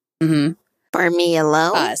 Mm-hmm. Mm-hmm. For me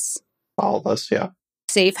alone? Us. All of us, yeah.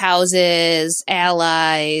 Safe houses,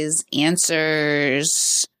 allies,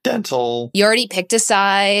 answers. Dental. You already picked a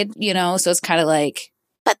side, so it's kind of like...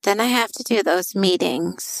 But then I have to do those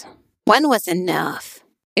meetings. One was enough.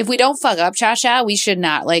 If we don't fuck up, Cha-Cha, we should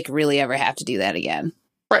not, like, really ever have to do that again.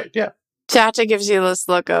 Right, yeah. Cha-Cha gives you this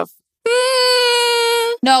look of...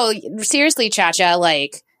 No, seriously, Cha-Cha,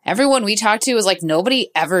 like, everyone we talked to was like, nobody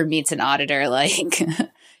ever meets an auditor. Like, it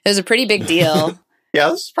was a pretty big deal. Yeah,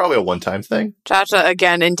 this is probably a one-time thing. Cha-Cha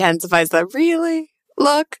again intensifies the really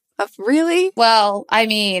look of really. Well, I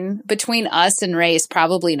mean, between us and Race,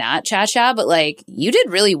 probably not, Cha-Cha, but like, you did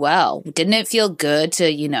really well. Didn't it feel good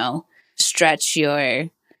to, stretch your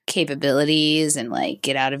capabilities and like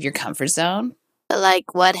get out of your comfort zone?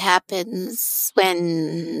 Like, what happens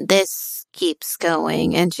when this keeps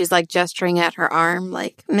going? And she's like gesturing at her arm,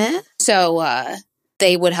 like, meh. So,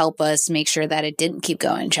 they would help us make sure that it didn't keep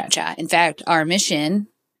going, Cha-Cha. In fact, our mission,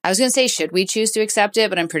 I was going to say, should we choose to accept it,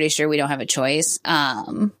 but I'm pretty sure we don't have a choice,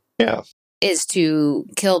 is to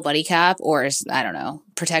kill Buddy Cop or, I don't know,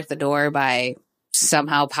 protect the door by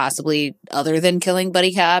somehow possibly other than killing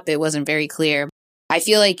Buddy Cop. It wasn't very clear. I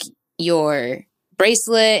feel like your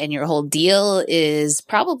bracelet and your whole deal is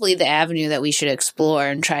probably the avenue that we should explore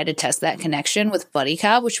and try to test that connection with Buddy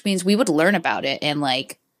Cop, which means we would learn about it and,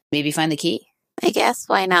 like, maybe find the key. I guess,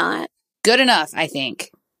 why not? Good enough, I think.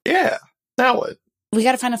 Yeah. Now what? We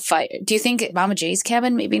gotta find a fire. Do you think at Mama J's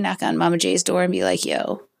cabin? Maybe knock on Mama J's door and be like,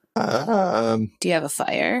 yo, do you have a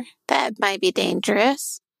fire? That might be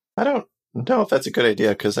dangerous. I don't know if that's a good idea,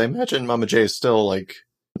 because I imagine Mama J is still, like,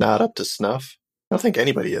 not up to snuff. I don't think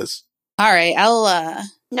anybody is. All right,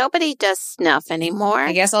 Nobody does snuff anymore.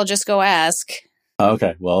 I guess I'll just go ask.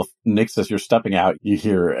 Okay, well, Nick says you're stepping out. You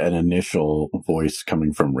hear an initial voice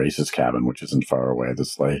coming from Race's cabin, which isn't far away.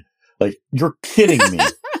 This like, you're kidding me.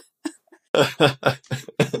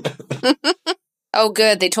 Oh,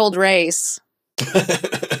 good. They told Race.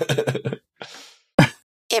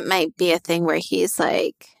 It might be a thing where he's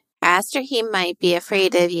like, Aster, he might be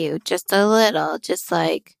afraid of you just a little. Just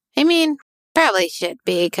like, I mean, probably should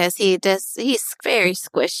be, because he's very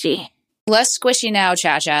squishy. Less squishy now,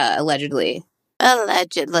 Cha-Cha, allegedly.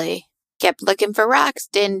 Allegedly. Kept looking for rocks,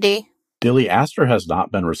 didn't he? Dilly, Aster has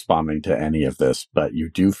not been responding to any of this, but you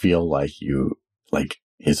do feel like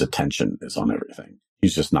his attention is on everything.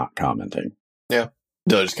 He's just not commenting. Yeah.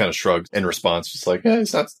 Dilly just kind of shrugged in response, just like,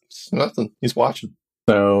 it's nothing. He's watching.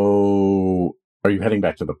 So, are you heading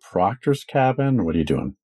back to the Proctor's cabin, or what are you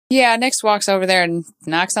doing? Yeah, Nix walks over there and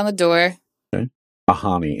knocks on the door. Okay.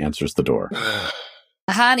 Ahani answers the door.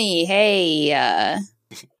 Ahani, hey,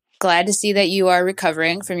 glad to see that you are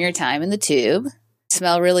recovering from your time in the tube.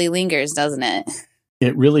 Smell really lingers, doesn't it?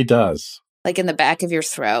 It really does. Like in the back of your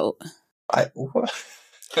throat.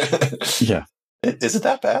 Yeah. Is it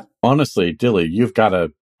that bad? Honestly, Dilly, you've got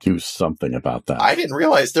to do something about that. I didn't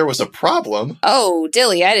realize there was a problem. Oh,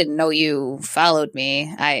 Dilly, I didn't know you followed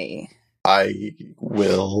me. I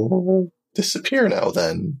will disappear now,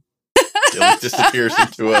 then. Dilly disappears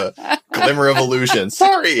into a glimmer of illusion.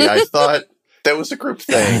 Sorry, I thought That was a group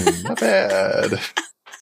thing. My bad.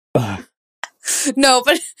 No,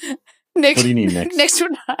 but Nick, What do you need, Nick? Nick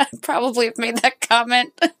would not probably have made that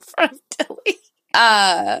comment in front of Tilly.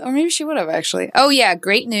 Or maybe she would have actually. Oh yeah,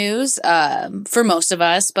 great news for most of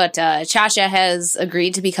us. But Cha-Cha has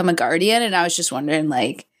agreed to become a guardian, and I was just wondering,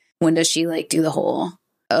 like, when does she like do the whole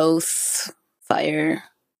oath fire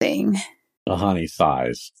thing? Ahani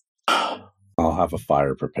sighs. I'll have a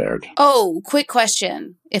fire prepared. Oh, quick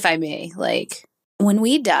question, if I may. Like, when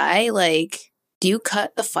we die, like, do you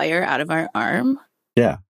cut the fire out of our arm?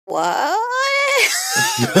 Yeah. What?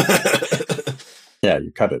 Yeah,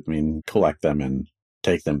 you cut it. I mean, collect them and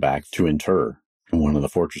take them back to inter in one of the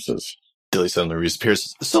fortresses. Dilly suddenly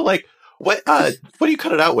reappears. So, like, what do you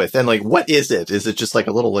cut it out with? And, like, what is it? Is it just, like,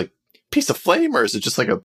 a little, like, piece of flame? Or is it just, like,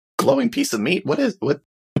 a glowing piece of meat? What?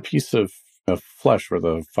 A piece of flesh where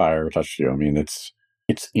the fire touched you. I mean, it's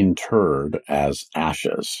interred as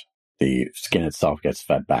ashes. The skin itself gets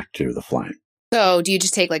fed back to the flame. So, do you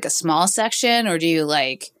just take, like, a small section, or do you,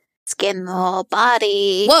 like... Skin the whole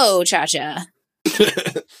body. Whoa, Cha-Cha.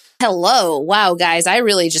 Hello. Wow, guys. I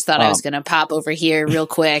really just thought I was going to pop over here real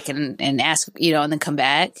quick and ask, and then come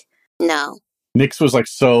back. No. Nyx was like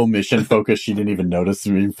so mission focused she didn't even notice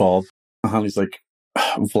the being fall. Honey's like,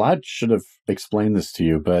 Vlad should have explained this to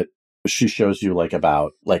you, but she shows you like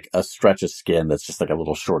about like a stretch of skin that's just like a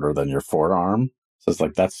little shorter than your forearm. So it's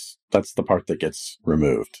like that's the part that gets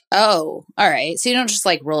removed. Oh, all right. So you don't just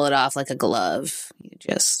like roll it off like a glove. You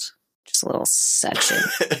just a little section.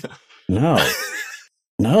 No,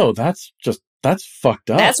 that's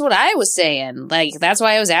fucked up. That's what I was saying. Like, that's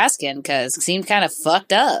why I was asking, because it seemed kind of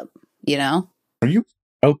fucked up, Are you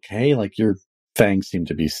okay? Like, your fangs seem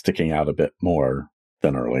to be sticking out a bit more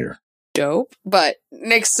than earlier. Dope. But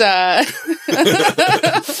Nyx,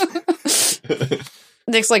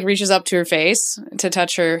 Nyx, like, reaches up to her face to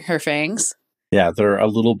touch her fangs. Yeah, they're a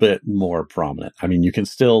little bit more prominent. I mean, you can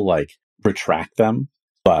still, like, retract them,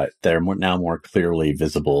 but they're now more clearly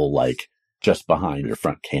visible, like, just behind your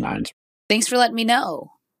front canines. Thanks for letting me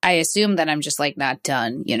know. I assume that I'm just, like, not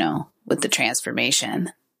done, with the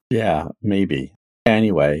transformation. Yeah, maybe.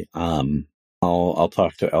 Anyway, I'll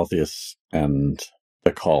talk to Elthius and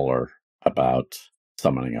the caller about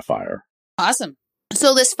summoning a fire. Awesome.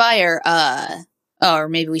 So this fire, or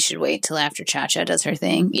maybe we should wait till after Cha-Cha does her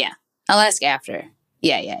thing. Yeah, I'll ask after.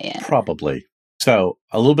 Yeah. Probably. So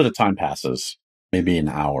a little bit of time passes, maybe an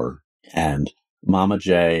hour, and Mama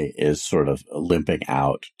J is sort of limping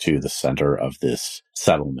out to the center of this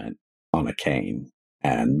settlement on a cane,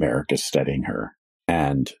 and Merrick is steadying her.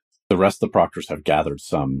 And the rest of the proctors have gathered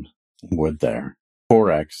some wood there.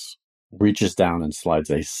 Forex reaches down and slides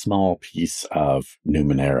a small piece of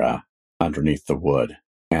Numenera underneath the wood,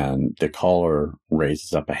 and the caller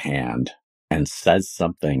raises up a hand and says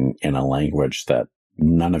something in a language that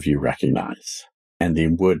none of you recognize. And the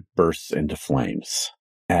wood bursts into flames.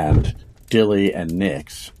 And Dilly and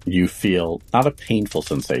Nyx, you feel not a painful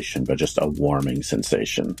sensation, but just a warming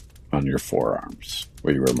sensation on your forearms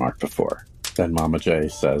where you were marked before. Then Mama J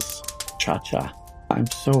says, Cha-Cha, I'm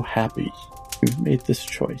so happy you've made this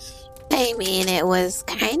choice. I mean, it was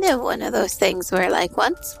kind of one of those things where, like,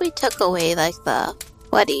 once we took away, like,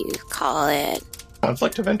 what do you call it?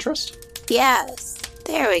 Conflict of interest? Yes.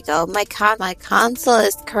 There we go. My console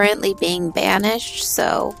is currently being banished,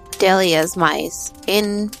 so Dilly is my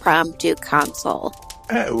impromptu console.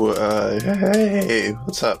 Hey,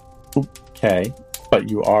 what's up? Okay, but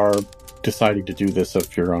you are deciding to do this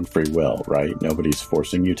of your own free will, right? Nobody's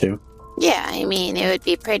forcing you to? Yeah, I mean, it would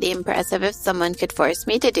be pretty impressive if someone could force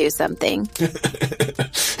me to do something.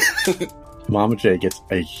 Mama J gets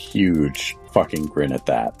a huge fucking grin at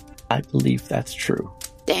that. I believe that's true.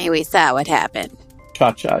 Dang, we saw what happened.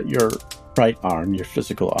 Cha-Cha, your right arm, your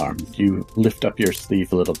physical arm, you lift up your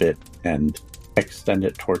sleeve a little bit and extend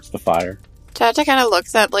it towards the fire. Cha-Cha kind of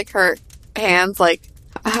looks at, like, her hands, like,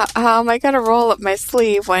 how am I going to roll up my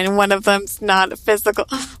sleeve when one of them's not physical?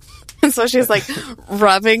 And so she's, like,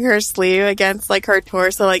 rubbing her sleeve against, like, her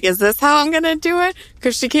torso, like, is this how I'm going to do it?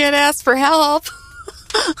 Because she can't ask for help.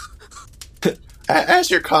 As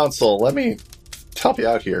your console, let me help you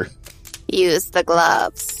out here. Use the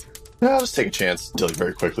gloves. I'll just take a chance. Dilly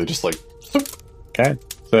very quickly, just like... Okay,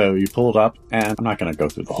 so you pull it up, and I'm not going to go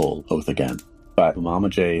through the whole oath again, but Mama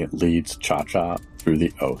J leads Cha-Cha through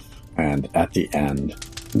the oath, and at the end,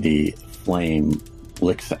 the flame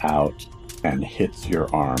licks out and hits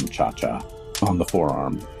your arm, Cha-Cha, on the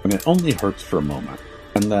forearm, and it only hurts for a moment,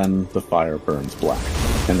 and then the fire burns black,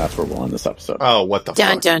 and that's where we'll end this episode. Oh, what the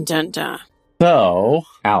Dun, fuck? dun, dun, dun. So,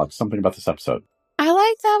 Alex, something about this episode. I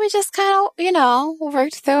like that we just kind of,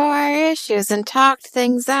 worked through our issues and talked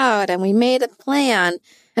things out and we made a plan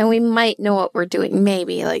and we might know what we're doing.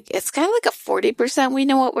 Maybe it's kind of like a 40% we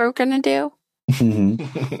know what we're going to do.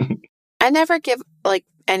 Mm-hmm. I never give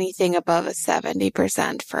anything above a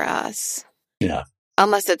 70% for us. Yeah.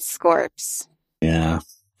 Unless it's Scorps. Yeah.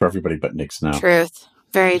 For everybody but Nyx now. Truth.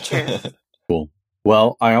 Very true. Cool.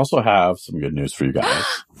 Well, I also have some good news for you guys.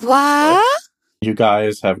 What? You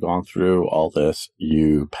guys have gone through all this.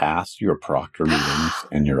 You passed your proctor meetings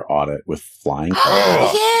and your audit with flying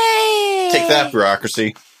colors. Yay! Take that,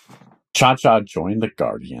 bureaucracy. Cha-Cha joined the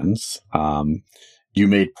Guardians. You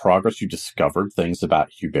made progress. You discovered things about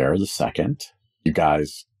Hubert II. You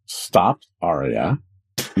guys stopped Arya.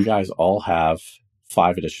 You guys all have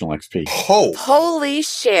 5 additional XP. Oh, Holy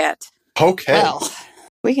shit. okay. Well,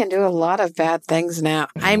 We can do a lot of bad things now.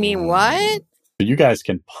 I mean, what? So you guys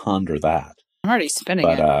can ponder that. I'm already spinning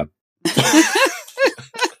But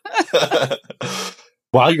it.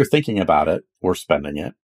 while you're thinking about it or spending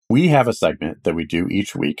it, we have a segment that we do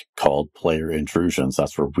each week called Player Intrusions.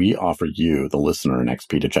 That's where we offer you, the listener, an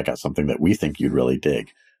XP to check out something that we think you'd really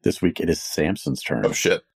dig. This week it is Samson's turn. Oh,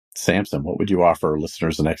 shit. Samson, what would you offer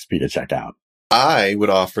listeners an XP to check out? I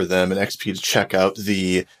would offer them an XP to check out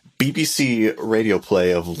the BBC radio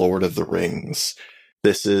play of Lord of the Rings.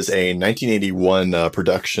 This is a 1981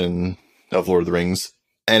 production of Lord of the Rings,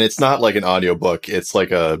 and it's not like an audiobook. It's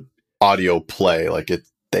like a audio play.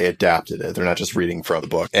 They adapted it. They're not just reading from the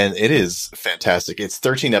book, and it is fantastic. It's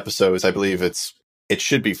 13 episodes. I believe it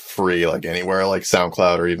should be free, anywhere, like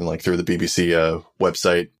SoundCloud or even through the BBC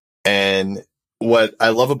website. And what I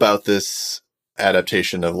love about this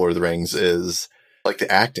adaptation of Lord of the Rings is the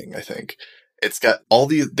acting. I think it's got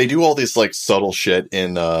they do all this subtle shit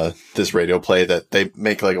in this radio play that they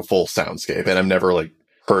make a full soundscape. And I've never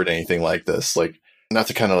heard anything like this. Not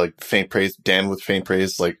to kind of faint praise Dan with faint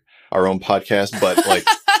praise, our own podcast, but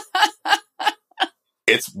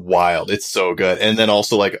it's wild. It's so good. And then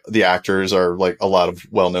also the actors are a lot of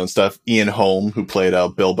well-known stuff. Ian Holm, who played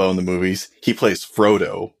Bilbo in the movies, he plays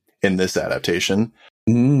Frodo in this adaptation.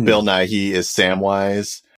 Bill Nighy is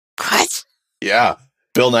Samwise. What? Yeah.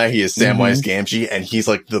 Bill Nighy is Samwise Gamgee, and he's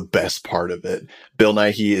the best part of it. Bill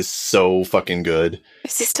Nighy is so fucking good.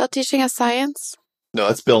 Is he still teaching us science? No,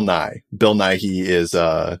 that's Bill Nye. Bill Nighy is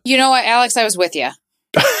You know what, Alex? I was with you.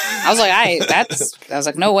 I was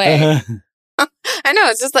like, no way. I know,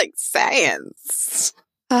 it's just science.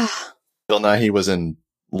 Bill Nighy was in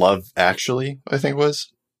Love Actually, I think it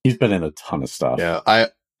was. He's been in a ton of stuff. Yeah.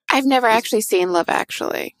 I've never actually seen Love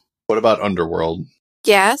Actually. What about Underworld?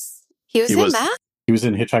 Yes, he was in that. He was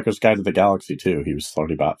in Hitchhiker's Guide to the Galaxy, too. He was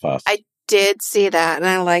Slutty Bot Fuss. I did see that, and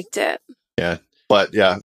I liked it. Yeah. But,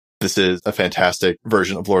 yeah, this is a fantastic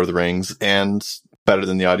version of Lord of the Rings, and better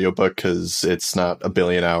than the audiobook because it's not 1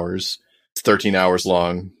 billion hours. It's 13 hours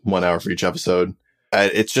long, 1 hour for each episode.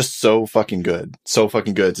 It's just so fucking good. So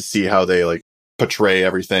fucking good to see how they, portray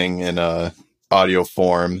everything in audio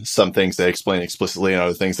form. Some things they explain explicitly, and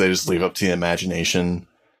other things they just leave up to the imagination.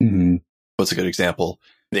 Mm-hmm. What's a good example?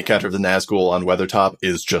 The encounter of the Nazgul on Weathertop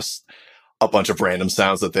is just a bunch of random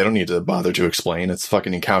sounds that they don't need to bother to explain. It's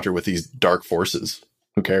fucking encounter with these dark forces.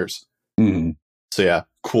 Who cares? Mm-hmm. So yeah,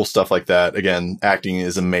 cool stuff like that. Again, acting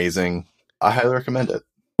is amazing. I highly recommend it.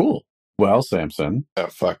 Cool. Well, Samson, Oh,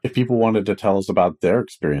 fuck. if people wanted to tell us about their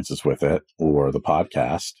experiences with it or the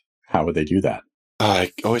podcast, how would they do that?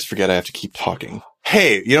 I always forget I have to keep talking.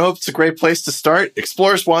 Hey, it's a great place to start.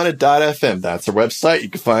 ExplorersWanted.fm. That's our website. You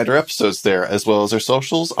can find our episodes there, as well as our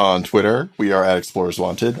socials. On Twitter, we are at Explorers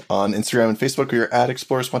Wanted. On Instagram and Facebook, we are at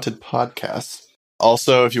Explorers Wanted Podcasts.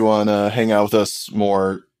 Also, if you want to hang out with us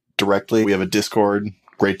more directly, we have a Discord.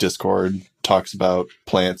 Great Discord. Talks about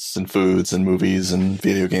plants and foods and movies and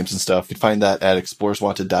video games and stuff. You can find that at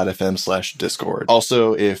explorerswanted.fm/Discord.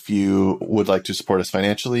 Also, if you would like to support us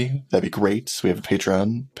financially, that'd be great. We have a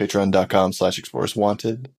Patreon,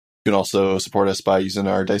 patreon.com/explorerswanted. You can also support us by using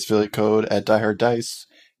our Dice affiliate code at DieHardDice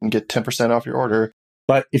and get 10% off your order.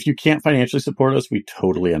 But if you can't financially support us, we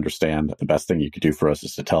totally understand. The best thing you could do for us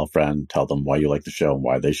is to tell a friend, tell them why you like the show and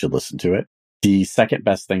why they should listen to it. The second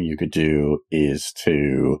best thing you could do is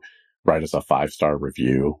to write us a 5-star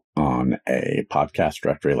review on a podcast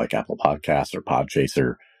directory like Apple Podcasts or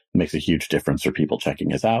Podchaser. It makes a huge difference for people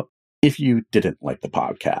checking us out. If you didn't like the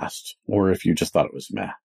podcast, or if you just thought it was meh.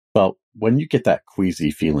 Well, when you get that queasy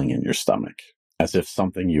feeling in your stomach, as if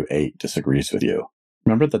something you ate disagrees with you,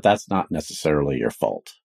 remember that that's not necessarily your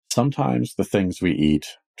fault. Sometimes the things we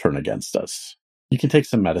eat turn against us. You can take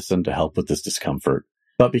some medicine to help with this discomfort,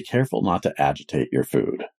 but be careful not to agitate your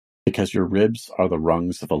food, because your ribs are the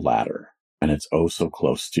rungs of a ladder, and it's oh so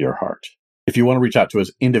close to your heart. If you want to reach out to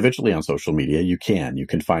us individually on social media, you can. You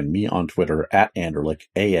can find me on Twitter at Andrlik,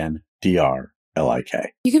 ANDRLIK.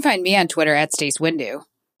 You can find me on Twitter at Stace Windu.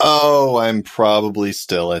 Oh, I'm probably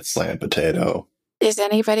still at Slam Potato. Is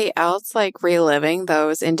anybody else like reliving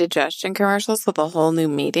those indigestion commercials with a whole new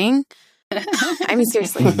meeting? I mean,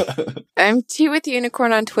 seriously. I'm Tea with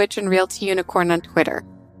Unicorn on Twitch and Real Tea Unicorn on Twitter.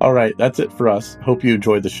 All right, that's it for us. Hope you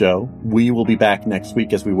enjoyed the show. We will be back next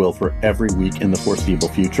week, as we will for every week in the foreseeable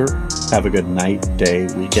future. Have a good night, day,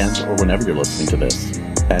 weekend, or whenever you're listening to this.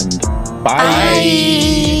 And bye.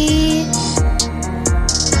 Bye.